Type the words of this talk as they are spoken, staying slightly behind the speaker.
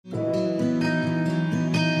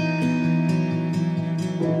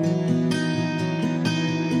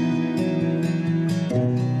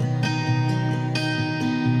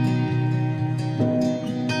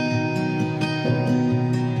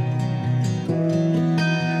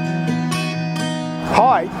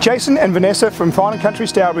Hi, Jayson and Vanessa from Fine & Country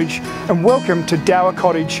Stourbridge, and welcome to Dower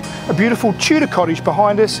Cottage, a beautiful Tudor cottage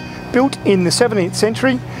behind us, built in the 17th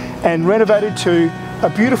century and renovated to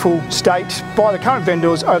a beautiful state by the current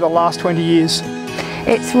vendors over the last 20 years.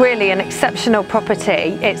 It's really an exceptional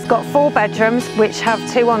property. It's got 4 bedrooms which have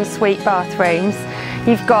 2 ensuite bathrooms.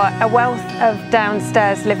 You've got a wealth of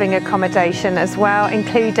downstairs living accommodation as well,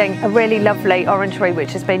 including a really lovely orangery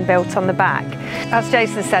which has been built on the back. As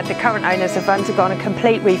Jayson said, the current owners have undergone a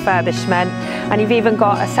complete refurbishment, and you've even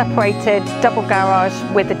got a separated double garage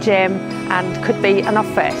with a gym and could be an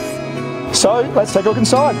office. So let's take a look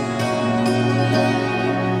inside.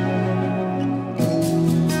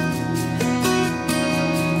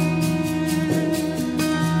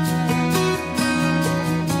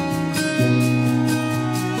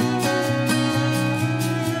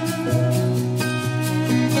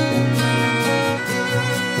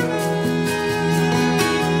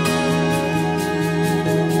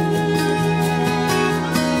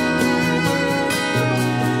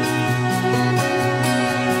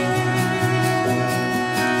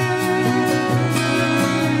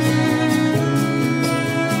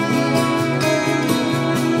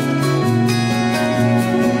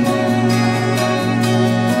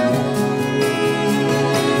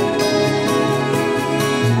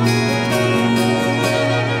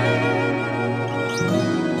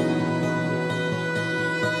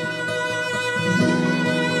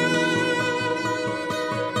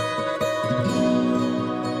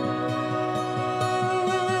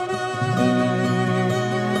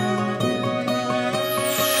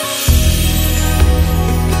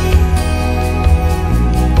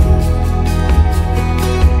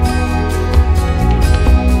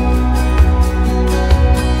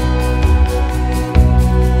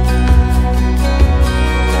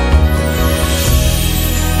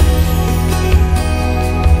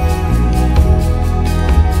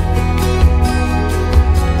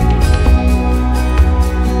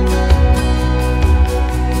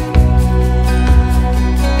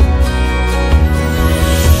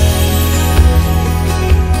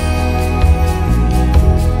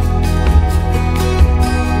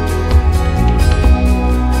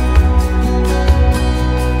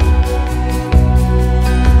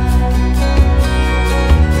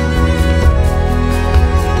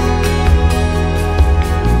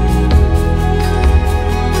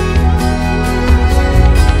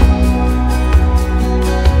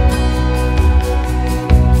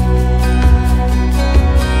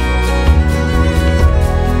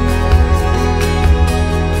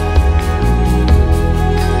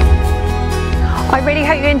 I really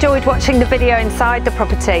hope you enjoyed watching the video inside the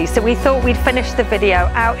property, so we thought we'd finish the video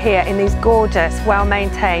out here in these gorgeous,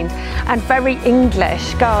 well-maintained and very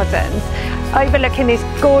English gardens, overlooking these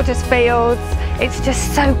gorgeous fields. It's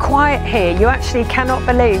just so quiet here. You actually cannot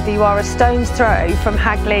believe that you are a stone's throw from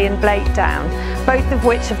Hagley and Blakedown, both of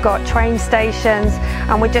which have got train stations,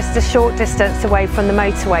 and we're just a short distance away from the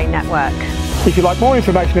motorway network. If you'd like more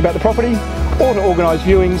information about the property or to organise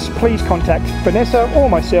viewings, please contact Vanessa or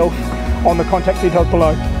myself on the contact details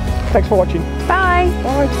below. Thanks for watching. Bye.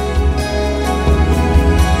 Bye.